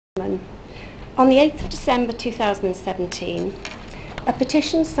On the 8th of December 2017, a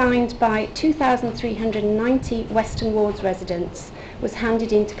petition signed by 2,390 Western Wards residents was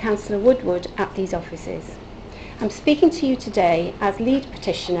handed in to Councillor Woodward at these offices. I'm speaking to you today as lead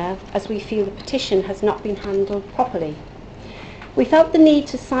petitioner, as we feel the petition has not been handled properly. We felt the need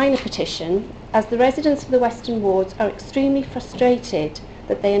to sign a petition as the residents of the Western Wards are extremely frustrated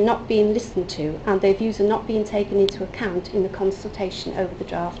that they are not being listened to and their views are not being taken into account in the consultation over the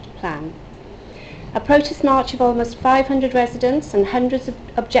draft plan. A protest march of almost 500 residents and hundreds of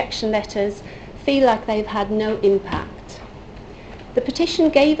objection letters feel like they've had no impact. The petition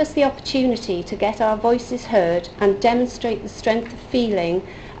gave us the opportunity to get our voices heard and demonstrate the strength of feeling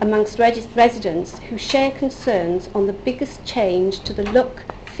amongst residents who share concerns on the biggest change to the look,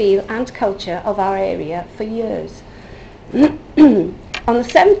 feel and culture of our area for years. On the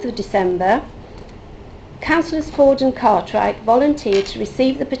 7th of December, Councillors Ford and Cartwright volunteered to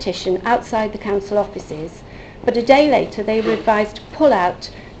receive the petition outside the council offices, but a day later they were advised to pull out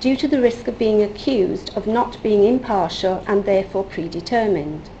due to the risk of being accused of not being impartial and therefore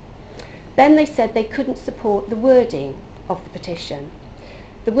predetermined. Then they said they couldn't support the wording of the petition.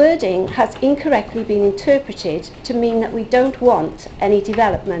 The wording has incorrectly been interpreted to mean that we don't want any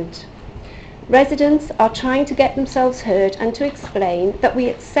development. Residents are trying to get themselves heard and to explain that we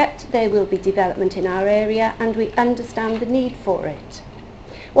accept there will be development in our area and we understand the need for it.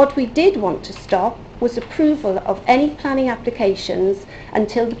 What we did want to stop was approval of any planning applications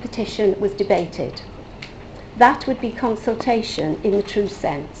until the petition was debated. That would be consultation in the true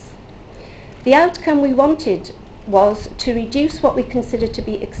sense. The outcome we wanted was to reduce what we consider to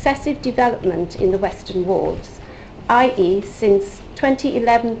be excessive development in the Western Wards, i.e. since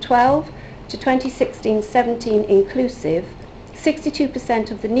 2011-12 to 2016-17 inclusive,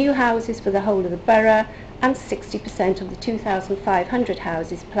 62% of the new houses for the whole of the borough and 60% of the 2,500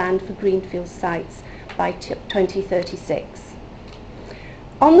 houses planned for greenfield sites by 2036.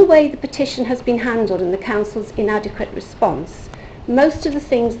 On the way the petition has been handled and the council's inadequate response, most of the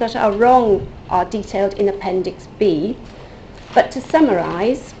things that are wrong are detailed in Appendix B, but to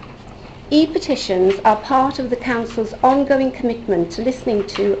summarise, e-petitions are part of the council's ongoing commitment to listening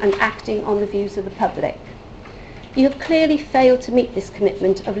to and acting on the views of the public. You have clearly failed to meet this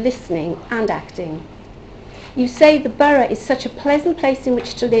commitment of listening and acting. You say the borough is such a pleasant place in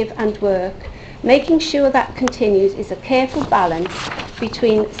which to live and work. Making sure that continues is a careful balance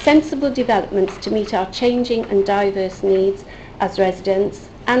between sensible developments to meet our changing and diverse needs as residents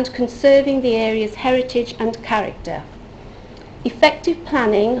and conserving the area's heritage and character. Effective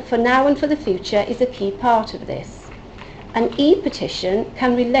planning for now and for the future is a key part of this. An e-petition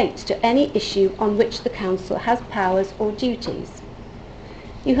can relate to any issue on which the council has powers or duties.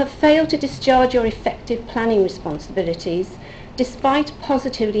 You have failed to discharge your effective planning responsibilities despite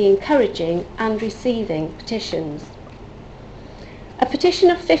positively encouraging and receiving petitions. A petition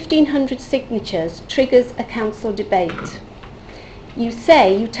of 1,500 signatures triggers a council debate. You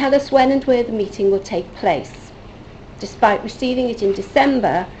say you tell us when and where the meeting will take place. Despite receiving it in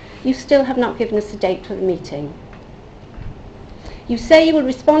December, you still have not given us a date for the meeting. You say you will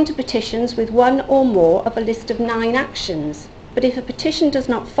respond to petitions with one or more of a list of 9 actions, but if a petition does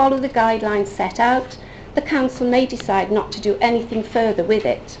not follow the guidelines set out, the council may decide not to do anything further with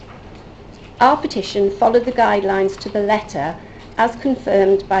it. Our petition followed the guidelines to the letter as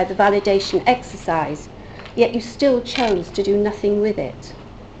confirmed by the validation exercise, yet you still chose to do nothing with it.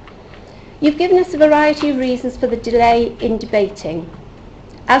 You've given us a variety of reasons for the delay in debating.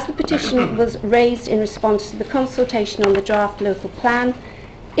 As the petition was raised in response to the consultation on the draft local plan,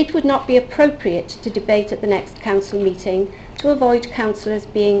 it would not be appropriate to debate at the next council meeting to avoid councillors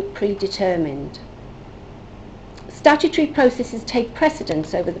being predetermined. Statutory processes take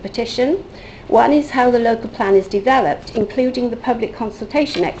precedence over the petition. One is how the local plan is developed, including the public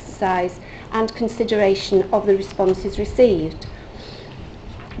consultation exercise and consideration of the responses received.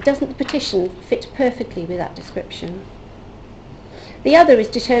 Doesn't the petition fit perfectly with that description? The other is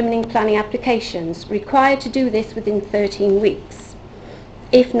determining planning applications, required to do this within 13 weeks.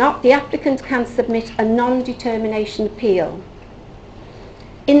 If not, the applicant can submit a non-determination appeal.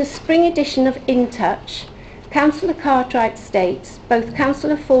 In the spring edition of In Touch, Councillor Cartwright states, both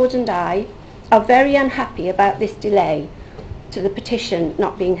Councillor Ford and I are very unhappy about this delay to the petition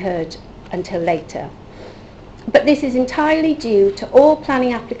not being heard until later. But this is entirely due to all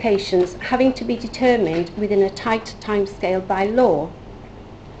planning applications having to be determined within a tight timescale by law.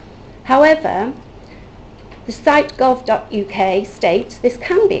 However, the site gov.uk states this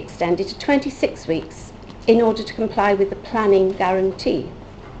can be extended to 26 weeks in order to comply with the planning guarantee.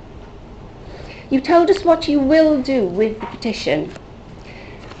 You told us what you will do with the petition.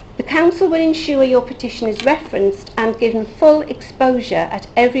 The Council will ensure your petition is referenced and given full exposure at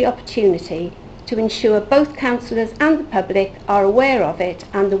every opportunity to ensure both councillors and the public are aware of it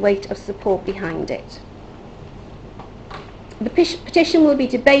and the weight of support behind it. The petition will be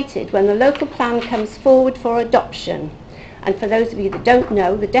debated when the local plan comes forward for adoption. And for those of you that don't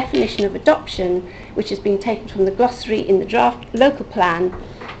know, the definition of adoption, which has been taken from the glossary in the draft local plan,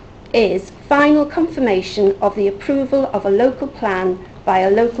 is final confirmation of the approval of a local plan by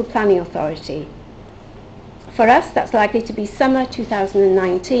a local planning authority. For us, that's likely to be summer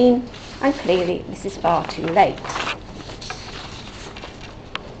 2019, and clearly this is far too late.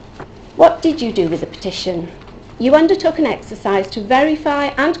 What did you do with the petition? You undertook an exercise to verify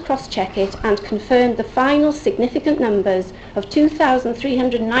and cross-check it and confirm the final significant numbers of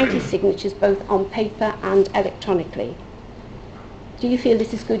 2,390 signatures both on paper and electronically. Do you feel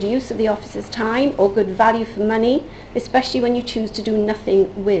this is good use of the officer's time or good value for money, especially when you choose to do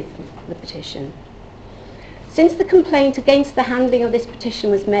nothing with the petition? Since the complaint against the handling of this petition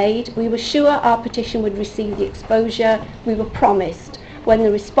was made, we were sure our petition would receive the exposure we were promised when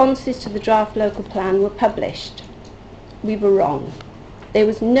the responses to the draft local plan were published. We were wrong. There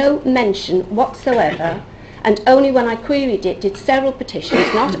was no mention whatsoever, and only when I queried it did several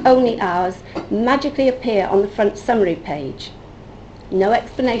petitions, not only ours, magically appear on the front summary page. No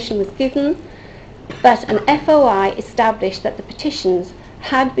explanation was given, but an FOI established that the petitions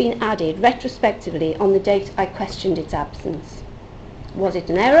had been added retrospectively on the date I questioned its absence. Was it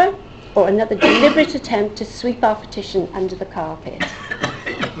an error or another deliberate attempt to sweep our petition under the carpet?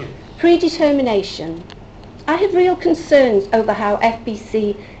 Predetermination. I have real concerns over how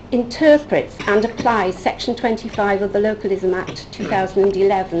FBC interprets and applies Section 25 of the Localism Act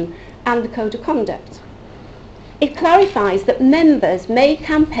 2011 and the Code of Conduct. It clarifies that members may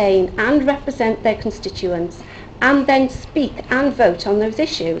campaign and represent their constituents and then speak and vote on those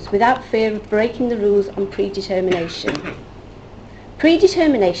issues without fear of breaking the rules on predetermination.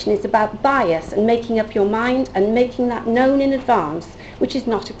 Predetermination is about bias and making up your mind and making that known in advance, which is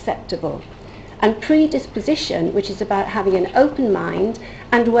not acceptable. And predisposition, which is about having an open mind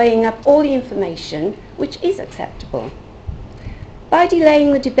and weighing up all the information, which is acceptable. By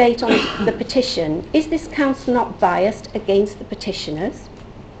delaying the debate on the petition, is this council not biased against the petitioners?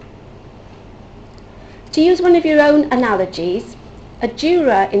 To use one of your own analogies, a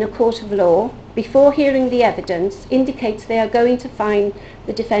juror in a court of law, before hearing the evidence, indicates they are going to find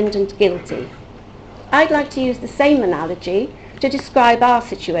the defendant guilty. I'd like to use the same analogy to describe our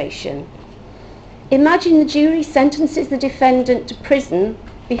situation. Imagine the jury sentences the defendant to prison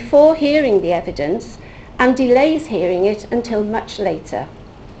before hearing the evidence and delays hearing it until much later.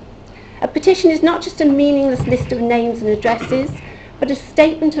 A petition is not just a meaningless list of names and addresses, but a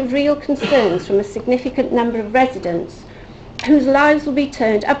statement of real concerns from a significant number of residents whose lives will be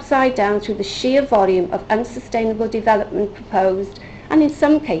turned upside down through the sheer volume of unsustainable development proposed and in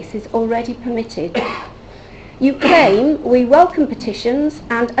some cases already permitted. You claim we welcome petitions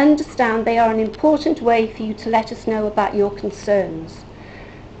and understand they are an important way for you to let us know about your concerns.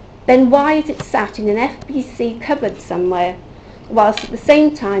 Then why is it sat in an FBC cupboard somewhere, whilst at the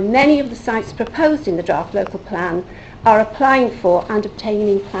same time many of the sites proposed in the draft local plan are applying for and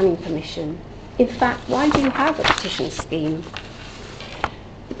obtaining planning permission? In fact, why do you have a petition scheme?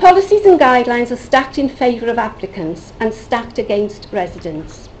 The policies and guidelines are stacked in favour of applicants and stacked against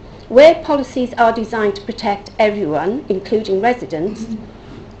residents. Where policies are designed to protect everyone, including residents,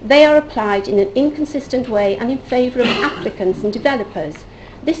 they are applied in an inconsistent way and in favour of applicants and developers.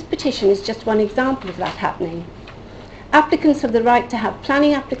 This petition is just one example of that happening. Applicants have the right to have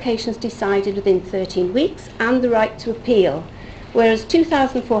planning applications decided within 13 weeks and the right to appeal, whereas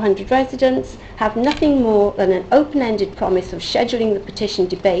 2,400 residents have nothing more than an open-ended promise of scheduling the petition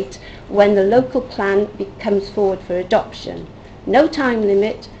debate when the local plan comes forward for adoption. No time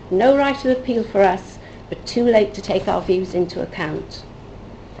limit, no right of appeal for us, but too late to take our views into account.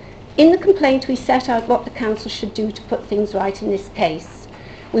 In the complaint, we set out what the council should do to put things right in this case.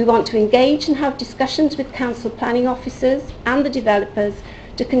 We want to engage and have discussions with council planning officers and the developers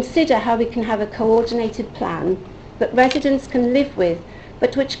to consider how we can have a coordinated plan that residents can live with,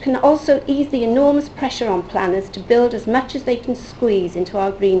 but which can also ease the enormous pressure on planners to build as much as they can squeeze into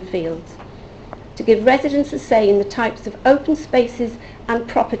our green fields. To give residents a say in the types of open spaces and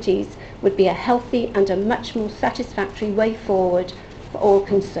properties would be a healthy and a much more satisfactory way forward for all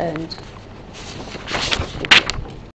concerned.